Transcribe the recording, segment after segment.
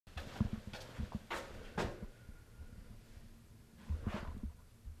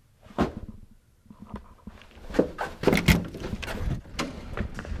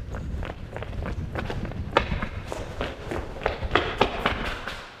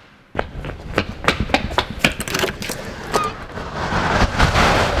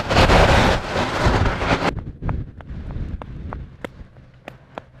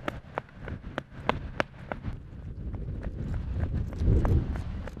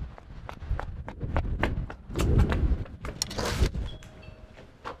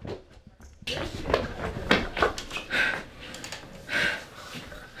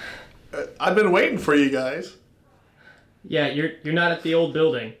I've been waiting for you guys. Yeah, you're not at the old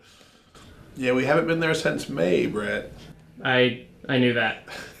building. Yeah, we haven't been there since May, Brett. I knew that.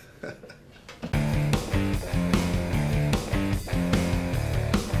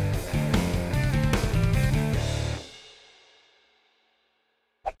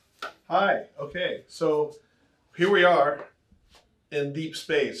 Hi, okay, so here we are in deep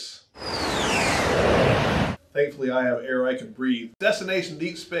space. Thankfully I have air I can breathe. Destination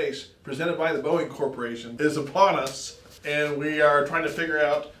Deep Space, presented by the Boeing Corporation, is upon us, and we are trying to figure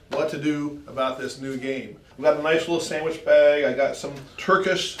out what to do about this new game. We got a nice little sandwich bag. I got some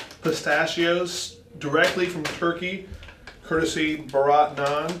Turkish pistachios directly from Turkey, courtesy Bharat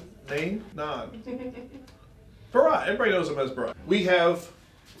Bharat, everybody knows him as Bharat. We have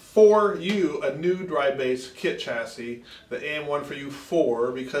for you a new dry base kit chassis, the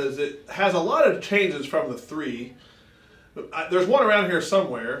AM14U4, because it has a lot of changes from the 3. There's one around here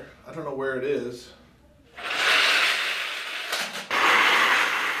somewhere. I don't know where it is.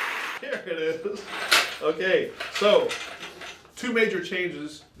 Here it is. Okay, so 2 major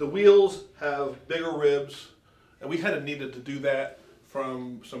changes. The wheels have bigger ribs, and we needed to do that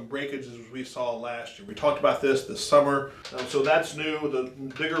from some breakages we saw last year. We talked about this summer, so that's new, the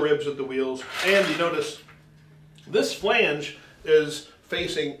bigger ribs at the wheels. And you notice this flange is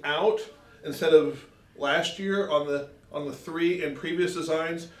facing out instead of last year on the 3 in previous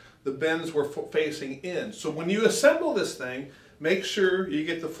designs, the bends were facing in. So when you assemble this thing, make sure you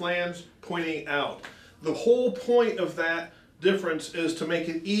get the flange pointing out. The whole point of that difference is to make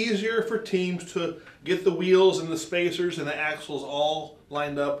it easier for teams to get the wheels and the spacers and the axles all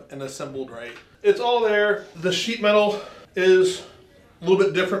lined up and assembled right. It's all there. The sheet metal is a little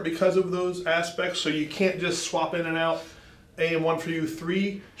bit different because of those aspects, so you can't just swap in and out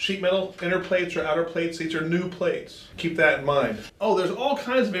AM14U3 sheet metal inner plates or outer plates. These are new plates. Keep that in mind. Oh, there's all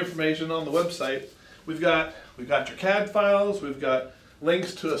kinds of information on the website. We've got your CAD files, we've got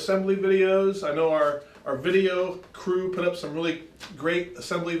links to assembly videos. I know our video crew put up some really great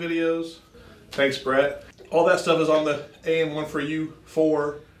assembly videos. Thanks, Brett. All that stuff is on the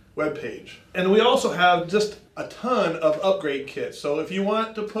AM14U4 webpage. And we also have just a ton of upgrade kits. So if you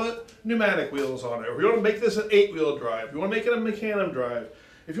want to put pneumatic wheels on it, or if you want to make this an 8-wheel drive, if you want to make it a Mecanum drive,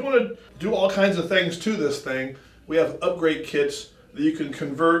 if you want to do all kinds of things to this thing, we have upgrade kits that you can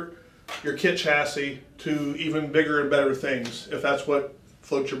convert your kit chassis to even bigger and better things if that's what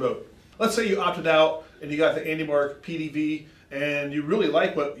floats your boat. Let's say you opted out and you got the AndyMark PDV and you really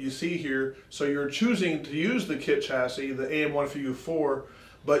like what you see here, so you're choosing to use the kit chassis, the AM14U4,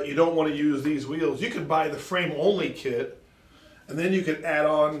 but you don't want to use these wheels. You could buy the frame-only kit, and then you could add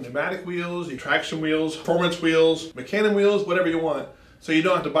on pneumatic wheels, traction wheels, performance wheels, Mecanum wheels, whatever you want, so you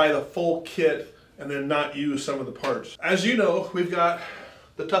don't have to buy the full kit and then not use some of the parts. As you know, we've got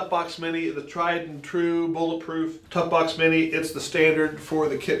the Tough Box Mini, the tried and true bulletproof Tough Box Mini. It's the standard for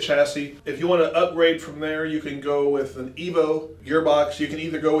the kit chassis. If you want to upgrade from there, you can go with an Evo gearbox. You can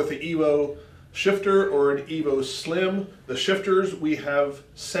either go with the Evo shifter or an Evo Slim. The shifters, we have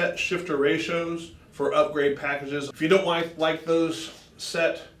set shifter ratios for upgrade packages. If you don't like those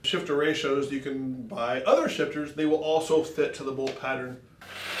set shifter ratios, you can buy other shifters. They will also fit to the bolt pattern.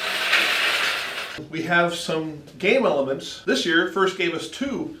 We have some game elements. This year, first gave us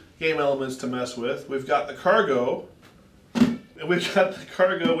 2 game elements to mess with. We've got the cargo, and we've got the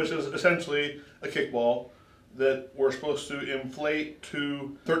cargo, which is essentially a kickball that we're supposed to inflate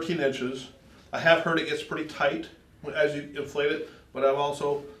to 13 inches. I have heard it gets pretty tight as you inflate it, but I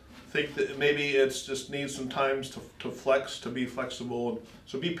also think that maybe it just needs some time to flex, to be flexible.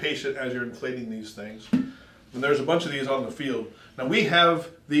 So be patient as you're inflating these things. And there's a bunch of these on the field. Now we have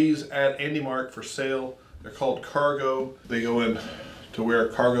these at AndyMark for sale. They're called cargo. They go in to where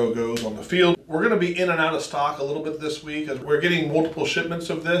cargo goes on the field. We're going to be in and out of stock a little bit this week as we're getting multiple shipments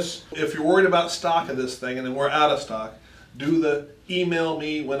of this. If you're worried about stock of this thing and then we're out of stock, do the email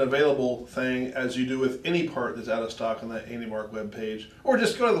me when available thing as you do with any part that's out of stock on that AndyMark webpage. Or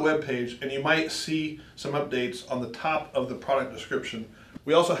just go to the webpage and you might see some updates on the top of the product description.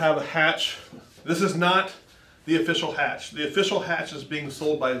 We also have a hatch. This is not the official hatch. The official hatch is being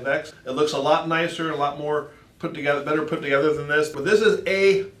sold by Vex. It looks a lot nicer and a lot more put together, better put together than this, but this is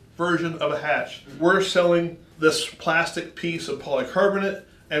a version of a hatch. We're selling this plastic piece of polycarbonate,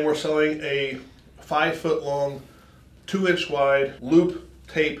 and we're selling a 5-foot long, 2-inch wide loop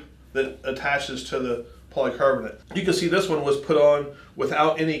tape that attaches to the polycarbonate. You can see this one was put on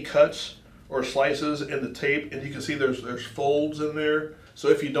without any cuts or slices in the tape, and you can see there's folds in there. So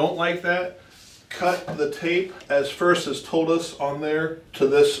if you don't like that, cut the tape as first as told us on there to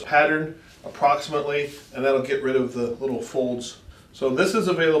this pattern approximately, and that'll get rid of the little folds. So this is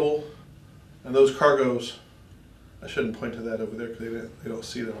available And those cargos, I shouldn't point to that over there because they don't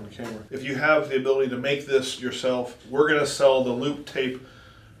see that on the camera. If you have the ability to make this yourself, we're going to sell the loop tape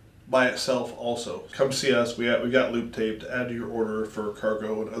by itself also. Come see us. We got loop tape to add to your order for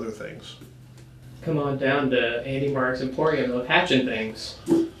cargo and other things. Come on down to AndyMark's Emporium of hatching things.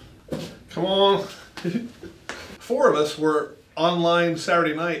 Come on. 4 of us were online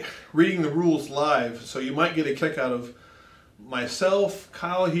Saturday night reading the rules live, so you might get a kick out of myself,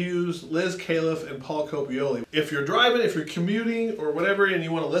 Kyle Hughes, Liz Califf, and Paul Copioli. If you're driving, if you're commuting, or whatever, and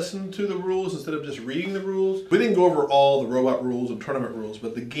you want to listen to the rules instead of just reading the rules, we didn't go over all the robot rules and tournament rules,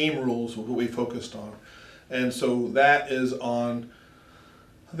 but the game rules was what we focused on. And so that is on,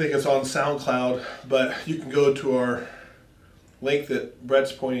 I think it's on SoundCloud, but you can go to our link that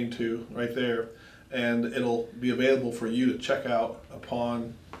Brett's pointing to right there, and it'll be available for you to check out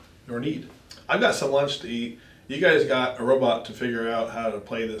upon your need. I've got some lunch to eat. You guys got a robot to figure out how to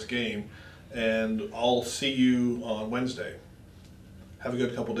play this game, and I'll see you on Wednesday. Have a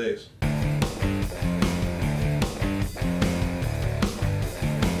good couple days.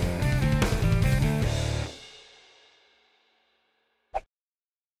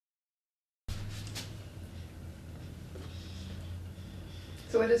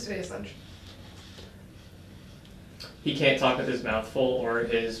 So what is today's lunch? He can't talk with his mouth full, or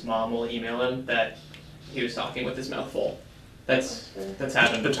his mom will email him that he was talking with his mouth full. That's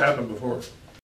happened. It's happened before.